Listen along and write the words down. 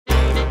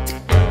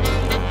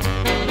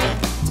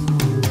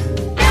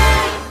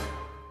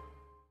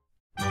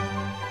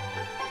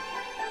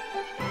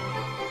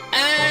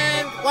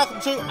welcome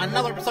to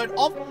another episode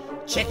of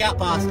Checkout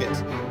Basket.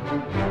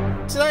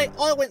 Today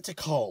I went to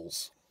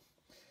Coles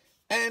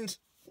and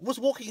was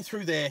walking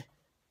through their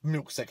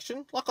milk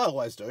section, like I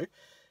always do,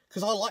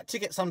 because I like to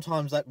get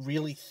sometimes that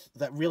really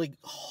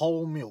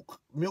whole milk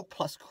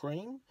plus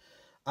cream,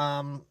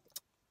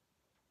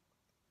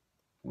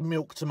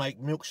 milk to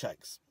make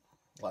milkshakes,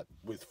 like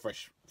with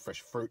fresh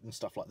fruit and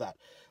stuff like that,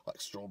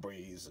 like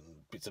strawberries and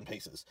bits and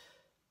pieces.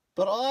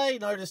 But I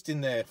noticed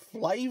in their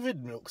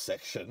flavoured milk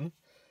section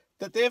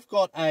that they've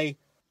got a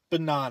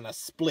banana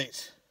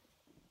split.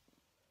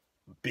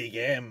 Big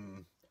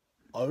M.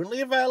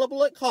 Only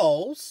available at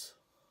Coles.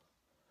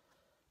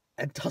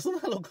 And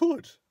doesn't that look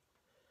good?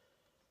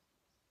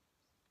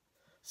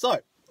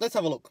 So, let's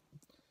have a look.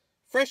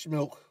 Fresh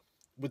milk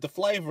with the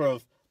flavour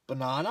of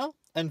banana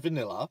and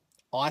vanilla,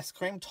 ice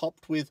cream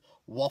topped with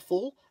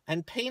waffle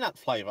and peanut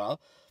flavour.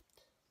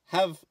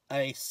 Have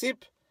a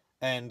sip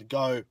and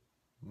go,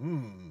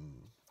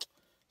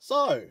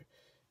 So,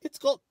 it's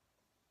got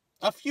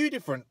a few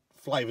different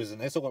flavours in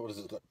there. So what has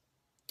it got?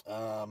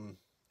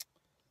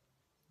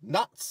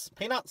 Nuts,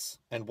 peanuts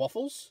and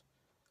waffles,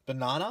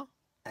 banana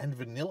and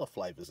vanilla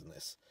flavours in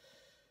this.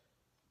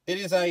 It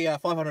is a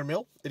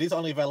 500ml. It is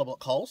only available at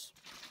Coles.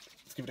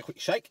 Let's give it a quick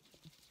shake.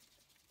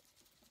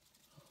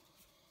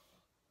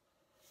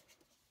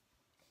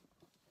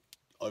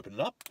 Open it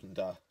up and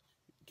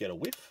get a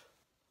whiff.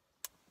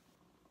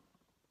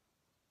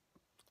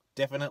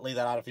 Definitely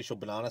that artificial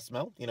banana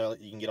smell, you know,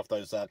 that you can get off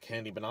those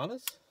candy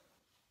bananas.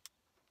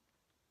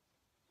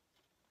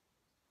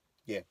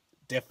 Yeah,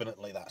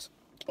 definitely that.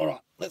 All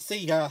right, let's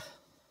see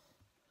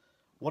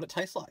what it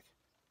tastes like.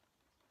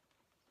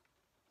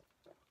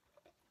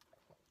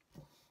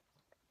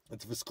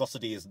 Its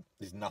viscosity is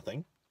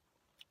nothing.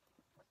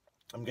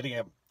 I'm getting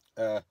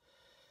a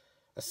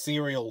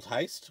cereal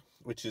taste,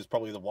 which is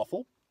probably the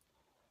waffle.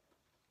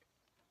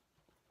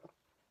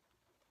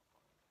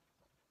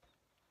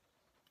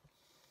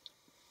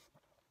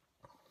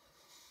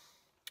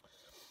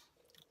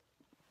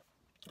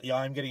 Yeah,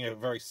 I'm getting a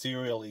very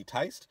cereal-y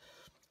taste.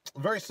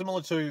 Very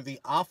similar to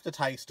the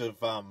aftertaste of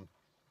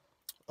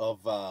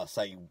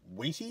say,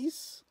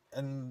 Wheaties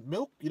and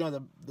milk. You know,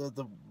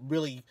 the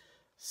really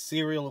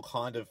cereal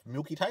kind of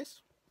milky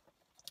taste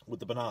with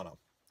the banana.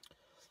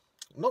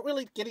 Not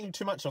really getting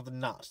too much of the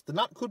nut. The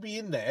nut could be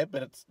in there,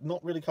 but it's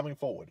not really coming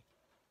forward.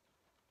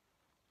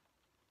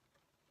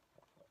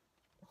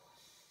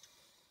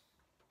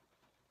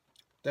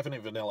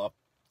 Definitely vanilla,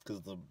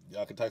 because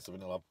I can taste the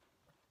vanilla.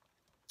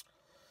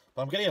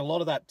 But I'm getting a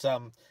lot of that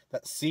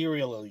that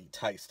cereal-y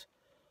taste.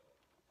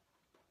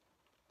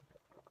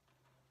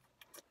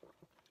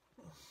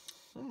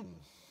 And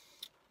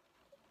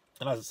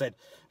as I said,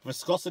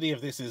 viscosity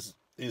of this is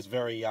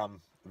very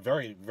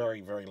very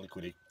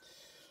liquidy.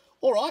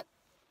 All right,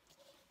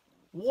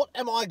 what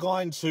am I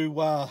going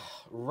to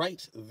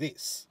rate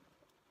this?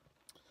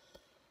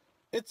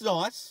 It's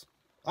nice.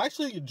 I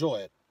actually enjoy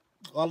it.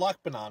 I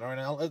like banana,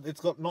 and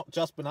it's got not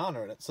just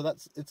banana in it, so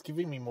it's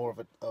giving me more of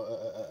an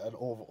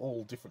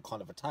all different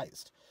kind of a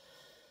taste.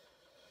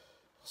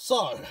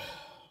 So,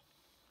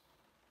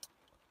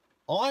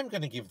 I'm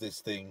going to give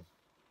this thing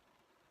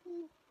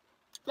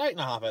an 8.5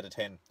 out of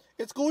 10.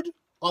 It's good.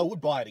 I would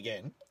buy it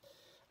again.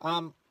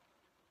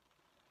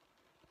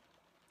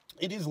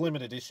 It is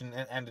limited edition,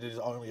 and it is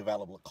only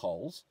available at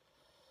Coles.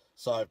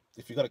 So,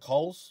 if you've got a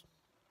Coles,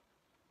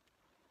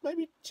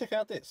 maybe check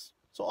out this.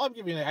 So, I'm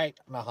giving it an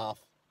 8.5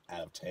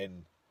 out of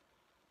 10.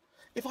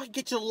 If I can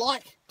get you to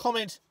like,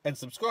 comment, and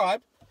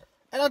subscribe.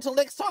 And until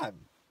next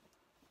time,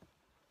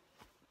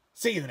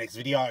 see you in the next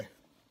video.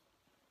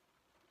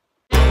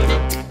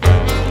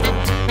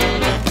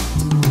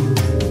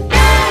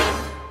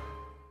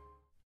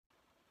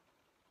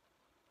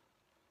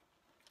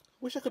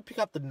 Wish I could pick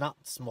up the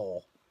nuts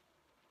more.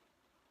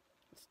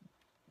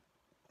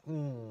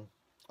 I'm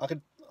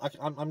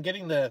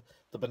getting the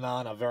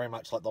banana very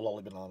much like the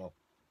lolly banana.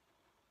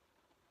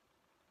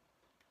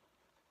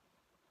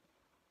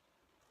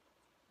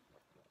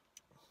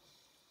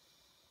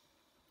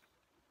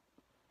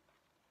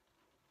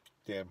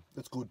 Yeah,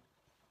 it's good.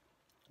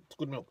 It's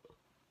good milk.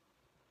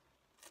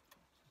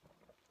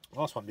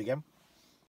 Nice one, Big M.